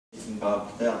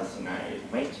About the other thing I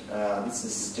made. This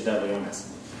is TileWMS.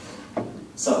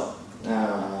 So,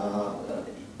 the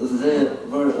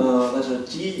letter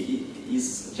T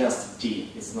is just T.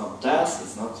 It's not tiles,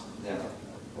 it's not the other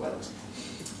letters.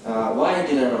 Why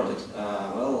did I write it?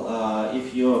 Well,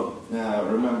 if you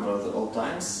remember the old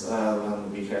times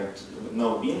when we had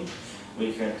no bin,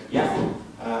 we had Yahoo,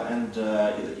 and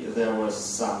there was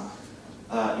some,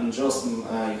 in JOSM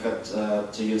you had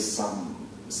to use some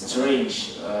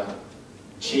strange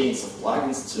chains of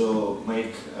plugins to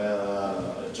make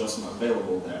JOSM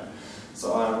available there.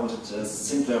 So I wanted a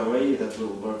simpler way that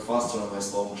will work faster on my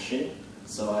slow machine.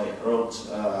 So I wrote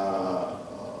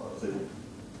the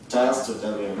tiles to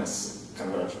WMS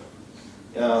converter.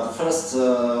 The first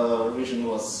revision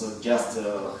was just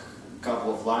a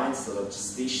couple of lines that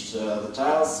stitched the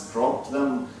tiles, cropped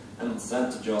them, and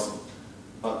sent to JOSM.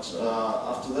 But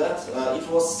after that, it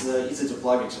was easy to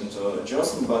plug it into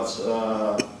JOSM, but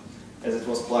as it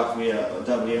was plugged via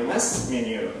WMS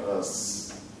menu,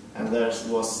 and there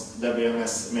was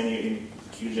WMS menu in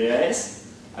QGIS,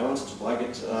 I wanted to plug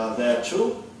it there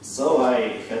too, so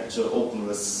I had to open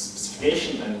this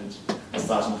specification and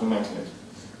start implementing it.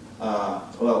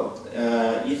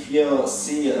 If you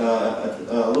see, have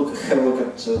a look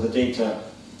at the data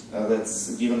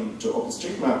that's given to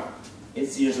OpenStreetMap,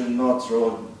 it's usually not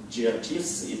raw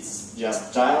GRTs, it's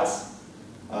just tiles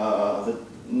that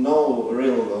no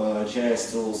real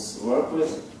GIS tools work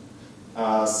with.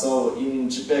 So in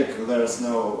JPEG there's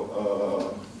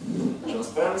no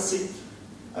transparency,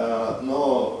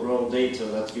 no raw data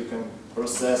that you can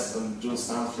process and do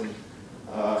something,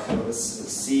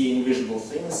 see invisible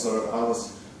things or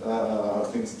other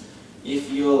things. If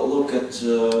you look at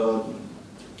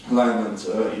alignment,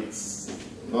 it's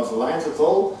not aligned at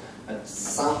all. And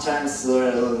sometimes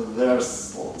there's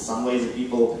some ways that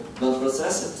people don't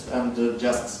process it and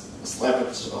just slap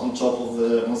it on top of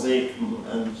the mosaic,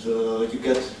 and you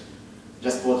get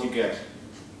just what you get.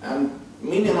 And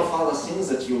million of other things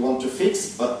that you want to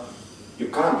fix, but you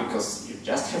can't because you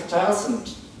just have tiles and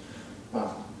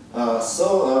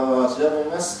so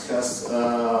TileWMS has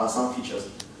some features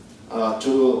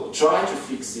to try to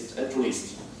fix it at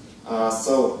least.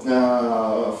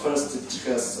 First it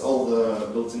has all the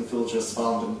built-in filters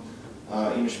found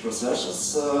in image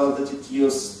processors that it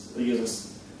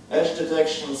uses edge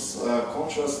detections,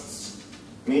 contrasts,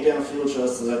 median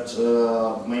filters that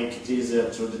make it easier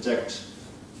to detect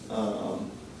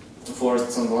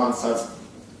forests on one side.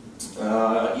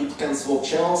 It can swap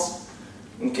channels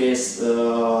in case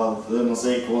the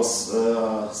mosaic was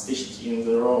stitched in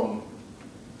the wrong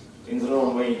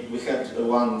way. We had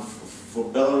one for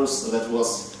Belarus that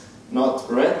was not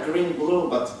red, green, blue,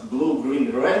 but blue, green,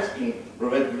 red in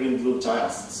red, green, blue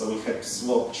tiles. So we had to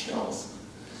swap channels.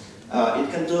 It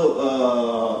can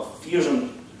do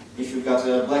fusion if you got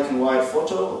a black and white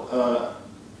photo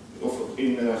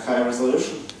in a high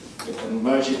resolution. You can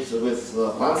merge it with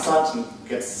Landsat and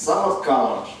get somewhat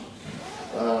colored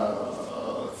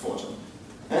photo.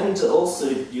 And also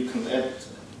you can add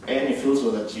any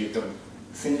filter that you can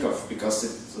think of because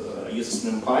it uses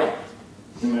NumPy.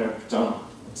 Numeric term.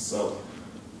 So,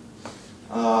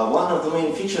 one of the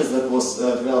main features that was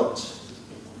developed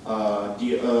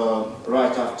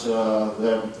right after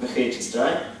the Haiti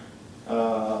strike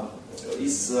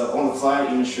is on-the-fly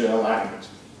image alignment.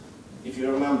 If you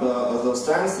remember those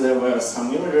times, there were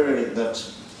some imagery that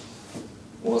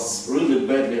was really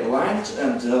badly aligned,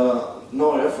 and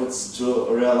no efforts to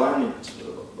realign it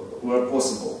were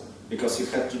possible because you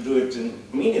had to do it in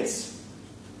minutes.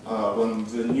 When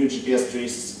the new GPS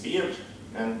traces appeared,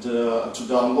 and to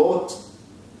download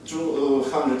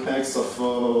 200 megs of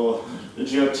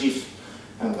GRT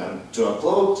and then to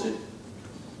upload, it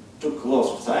took lots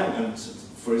of time. And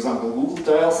for example, Google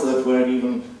tiles that were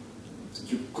even,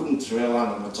 you couldn't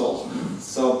realign them at all.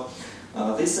 So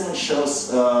this image shows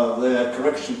the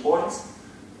correction points.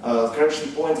 The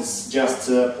correction point is just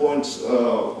a point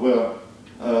where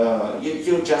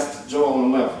you just draw on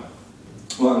a map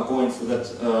one point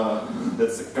that's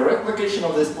the correct location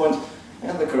of this point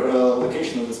and the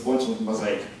location of this point in the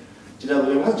mosaic.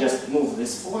 TileWMS just moves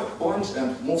this point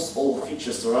and moves all the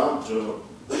features around to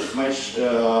match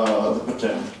the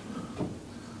pattern.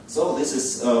 So this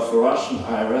is for Russian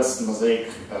IRS mosaic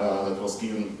that was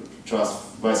given to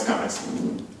us by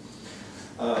Komyapa.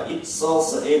 It's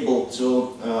also able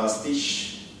to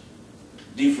stitch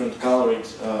different colored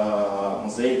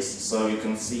mosaics, so you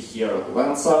can see here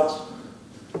Landsat,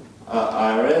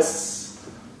 IRS,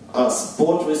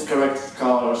 spot with correct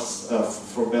colors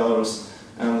for Belarus,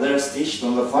 and they're stitched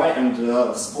on the fly, and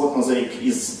the spot mosaic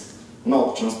is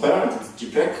not transparent, it's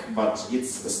JPEG, but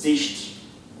it's stitched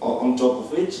on top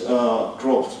of it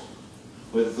cropped,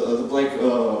 with the black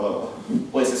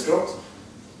places cropped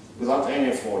without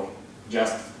any effort.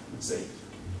 Just say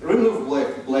remove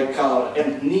black color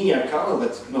and near color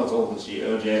that not all the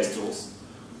GIS tools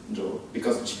do,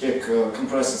 because JPEG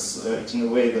compresses it in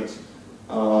a way that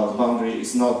the boundary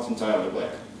is not entirely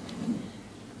black.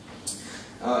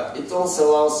 It also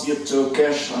allows you to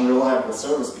cache unreliable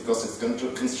servers because it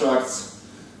constructs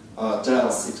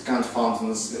tiles it can't find on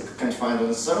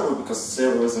the server because the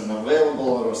server isn't available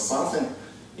or something.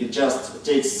 It just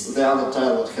takes the other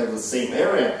tile that has the same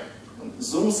area,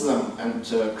 zooms them, and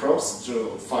crops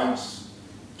to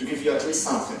give you at least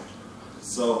something.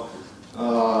 So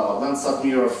Landsat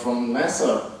mirror from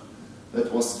NASA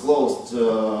that was closed,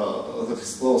 that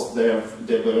has closed their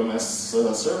TileWMS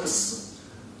service,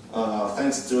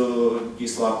 thanks to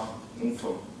GSLab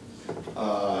info.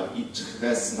 It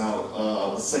has now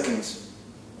the second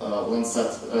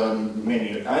Landsat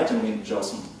menu item in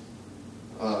JOSM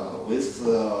with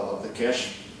the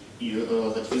cache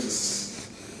that uses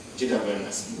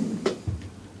TileWMS.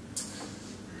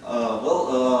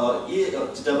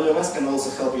 TileWMS can also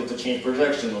help you to change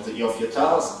projection of your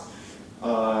tiles.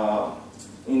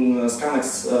 In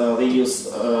Scanex, they use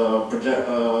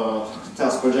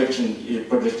tiles projection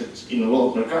projected in a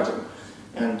world Mercator,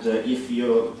 and if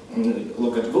you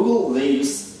look at Google, they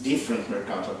use different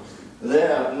Mercator.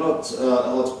 There are not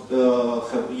a lot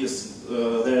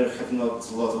there have not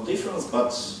a lot of difference,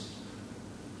 but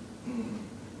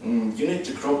you need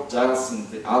to crop tiles in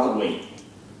the other way.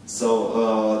 So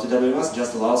TileWMS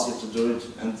just allows you to do it,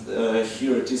 and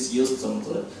here it is used on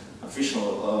the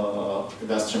official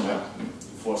cadastral map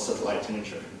for satellite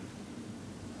imagery.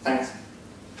 Thanks.